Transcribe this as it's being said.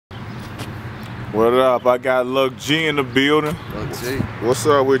What up? I got Luck G in the building. Luck G. What's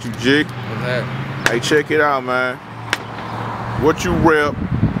up with you, G? What's that? Hey, check it out, man. What you rep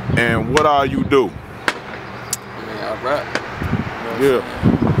and what all you do? I mean, I rap. You know yeah.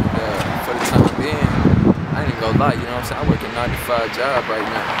 For the time being, I ain't even gonna lie, you know what I'm saying? I work a 9-to-5 job right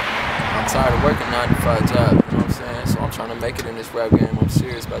now. I'm tired of working 9-to-5 job, you know what I'm saying? So I'm trying to make it in this rap game. I'm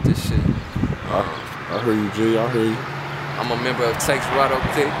serious about this shit. I hear you, G. I hear you. I'm a member of Takes Rado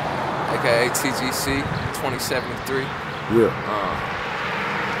Click, aka TGC 2073. Yeah.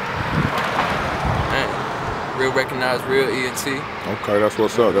 Man, real recognized, real ENT. Okay, that's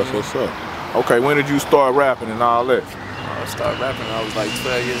what's up. That's what's up. Okay, when did you start rapping and all that? I started rapping when I was like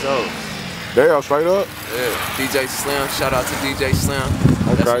 12 years old. Damn, straight up? Yeah, DJ Slim, shout out to DJ Slim.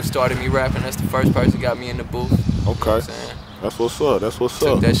 Okay. That's who started me rapping. That's the first person who got me in the booth. Okay. You know what I'm saying? That's what's up. That's what's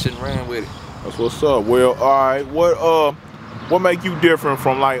Took up. that shit and ran with it. That's what's up. Well, all right. What make you different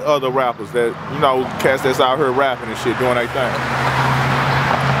from like other rappers that, you know, cats that's out here rapping and shit, doing their thing?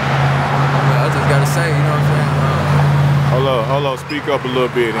 I just gotta say, you know what I'm saying? Hold on, speak up a little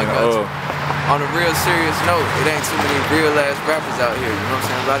bit. And, on a real serious note, it ain't too many real ass rappers out here, you know what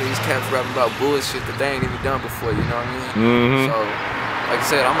I'm saying? A lot of these cats rapping about bullshit that they ain't even done before, you know what I mean? So, like I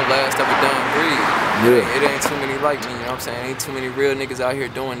said, I'm a last of a done breed. Yeah. It ain't too many like me, you know what I'm saying? Ain't too many real niggas out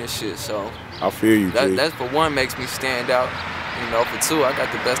here doing this shit, so. I feel you, G. That's for one makes me stand out. You know, for two, I got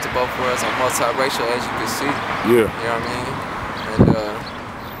the best of both worlds. I'm multiracial, as you can see. Yeah. You know what I mean? And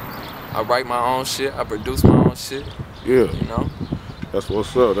I write my own shit. I produce my own shit. Yeah. You know? That's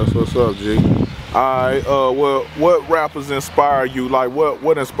what's up. That's what's up, G. Alright, well, what rappers inspire you? Like,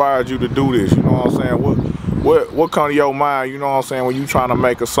 what inspired you to do this? You know what I'm saying? What come to your mind, you know what I'm saying, when you trying to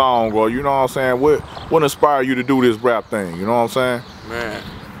make a song, or you know what I'm saying, what inspired you to do this rap thing? You know what I'm saying? Man,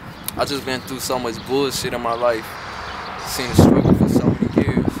 I just been through so much bullshit in my life. Seen the struggle for so many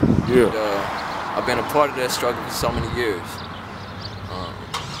years. Yeah. And, I've been a part of that struggle for so many years.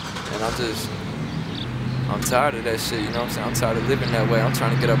 And I'm tired of that shit, you know what I'm saying? I'm tired of living that way. I'm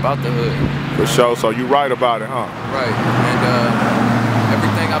trying to get up out the hood. For sure, so you write about it, huh? Right, and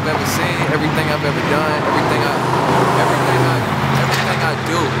everything I've ever seen, everything I've ever done, everything I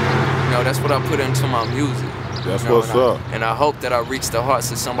do, you know, that's what I put into my music. That's what's up. And I hope that I reach the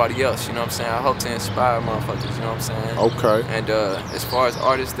hearts of somebody else, you know what I'm saying? I hope to inspire motherfuckers, you know what I'm saying? Okay. And as far as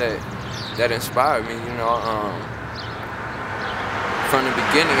artists that inspire me, you know, from the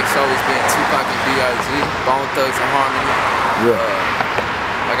beginning, it's always been Tupac and B.I.G., Bone Thugs and Harmony.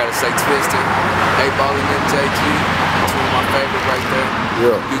 Yeah. I gotta say Twisted, A-Ball and MJG, two of my favorite right there.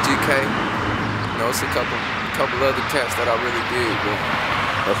 Yeah. UGK. You know, it's a couple other cats that I really dig, but.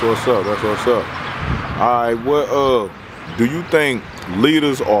 That's what's up. That's what's up. All right. What do you think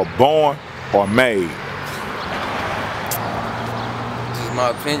leaders are born or made? Just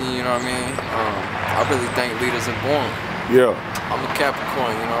my opinion, you know what I mean? I really think leaders are born. Yeah. I'm a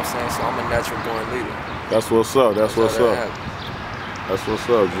Capricorn, you know what I'm saying? So I'm a natural born leader. That's what's up. That's what's up. That's what's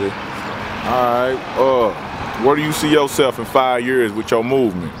up, G. All right. Where do you see yourself in 5 years with your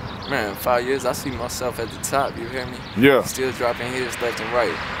movement? Man, 5 years, I see myself at the top, you hear me? Yeah. Still dropping hits left and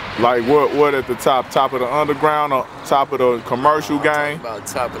right. Like what at the top? Top of the underground or top of the commercial game? About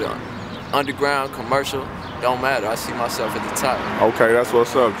top of the underground, commercial, don't matter. I see myself at the top. Okay, that's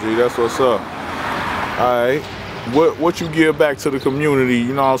what's up, G. That's what's up. All right. What you give back to the community,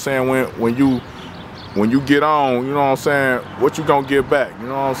 you know what I'm saying, when you get on, you know what I'm saying, what you gonna give back, you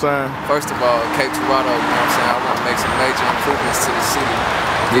know what I'm saying? First of all, Cape Toronto, you know what I'm saying, I want to make some major improvements to the city.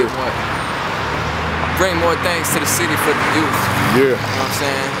 Bring more things to the city for the youth. Yeah. You know what I'm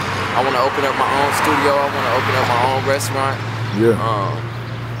saying? I want to open up my own studio, I want to open up my own restaurant. Yeah.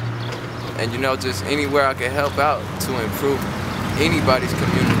 And you know, just anywhere I can help out to improve anybody's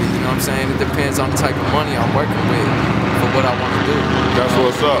community, you know what I'm saying? It depends on the type of money I'm working with for what I want to do. That's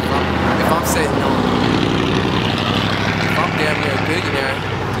what's up. If I'm sitting on, if I'm damn near a billionaire,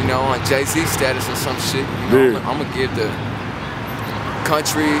 you know, on Jay-Z status or some shit, you know, I'm gonna give the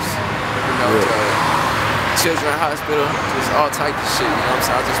countries, you know, children's hospital, just all type of shit, you know what I'm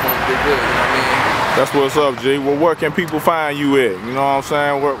saying? I just want to do good, you know what I mean? That's what's up, G. Well, where can people find you at? You know what I'm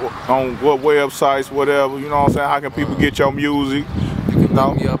saying? On what websites, whatever, you know what I'm saying? How can people get your music? You can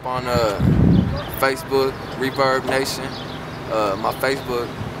look me up on Facebook, Reverb Nation. My Facebook,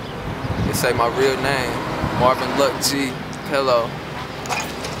 it say my real name, Marvin Luck G Hello.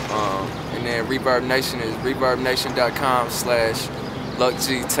 And then Reverb Nation is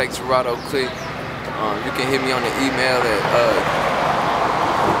reverbnation.com/LuckG Takes Rado Click. You can hit me on the email at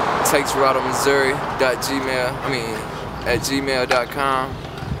takesradomissouri.gmail.com,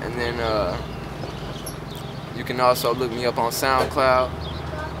 and then you can also look me up on SoundCloud,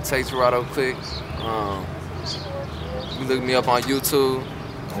 Take Gerardo Click. You look me up on YouTube.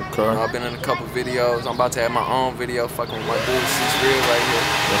 Okay. I've been in a couple videos. I'm about to have my own video fucking with my dude 6 Real right here.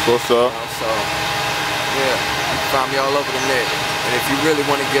 That's what's up. So, yeah, you can find me all over the net. And if you really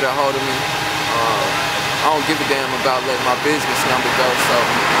want to get a hold of me, I don't give a damn about letting my business number go. So,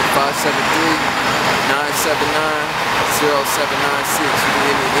 573-979-0796. You can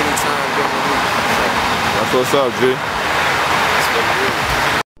hit me anytime during the week. So, that's what's up, G. That's what it is.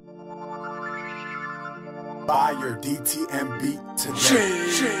 Buy your DTM beat today.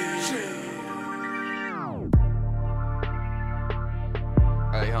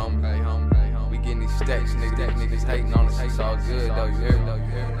 Hey home, we getting these stacks, niggas hating on us, it's all good though, you hear me?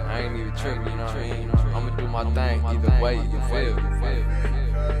 I ain't even tripping, you know what I mean? I'ma do my thing either way, you feel?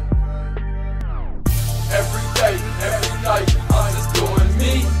 Every day, every night, I'm just doing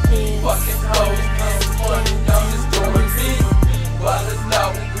me. Fucking hoes, getting money, I'm just doing me. While it's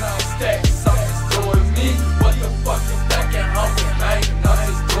now, we stacks, I'm just doing me. What the fuck you thinking, homie, man? I'm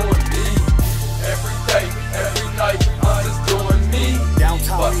just doing me. Every day, every night, I'm just doing me.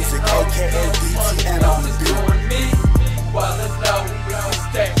 Downtown music, aka DTM on the beat. Doing me. While it's now, we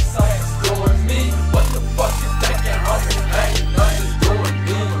stacks, I'm just doing me. What the fuck you thinking, homie, man? I'm just doing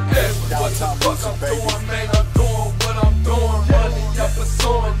me. Yeah, what the fuck I'm doing, man? I'm doing what I'm doing. Money I'm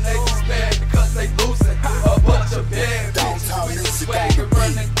pursuing, niggas mad because they losing. A bunch of bad bitches with the swagger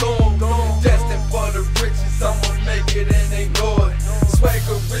running through. Destined for the riches, I'ma make it and they know it.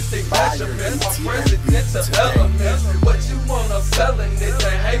 Swaggeristic measurements, my presidential elements. What you want, I'm selling it.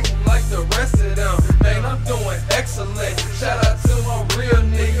 They hating like the rest of them. Man, I'm doing excellent. Shout out to my real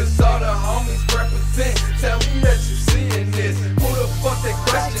niggas, all the homies represent. Tell me that you seeing this. Who the fuck they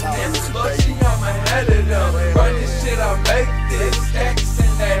questioning? Lucky I'm ahead of them. Run this shit, I make this. Stacks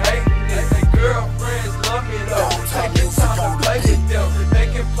and they hating this. They girlfriends love me though. Taking time to play with them.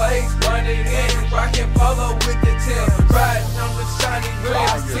 Making plays, running in. Rocking polo with the Tim. Riding on the shiny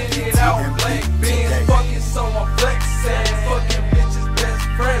rims. Send it out, playing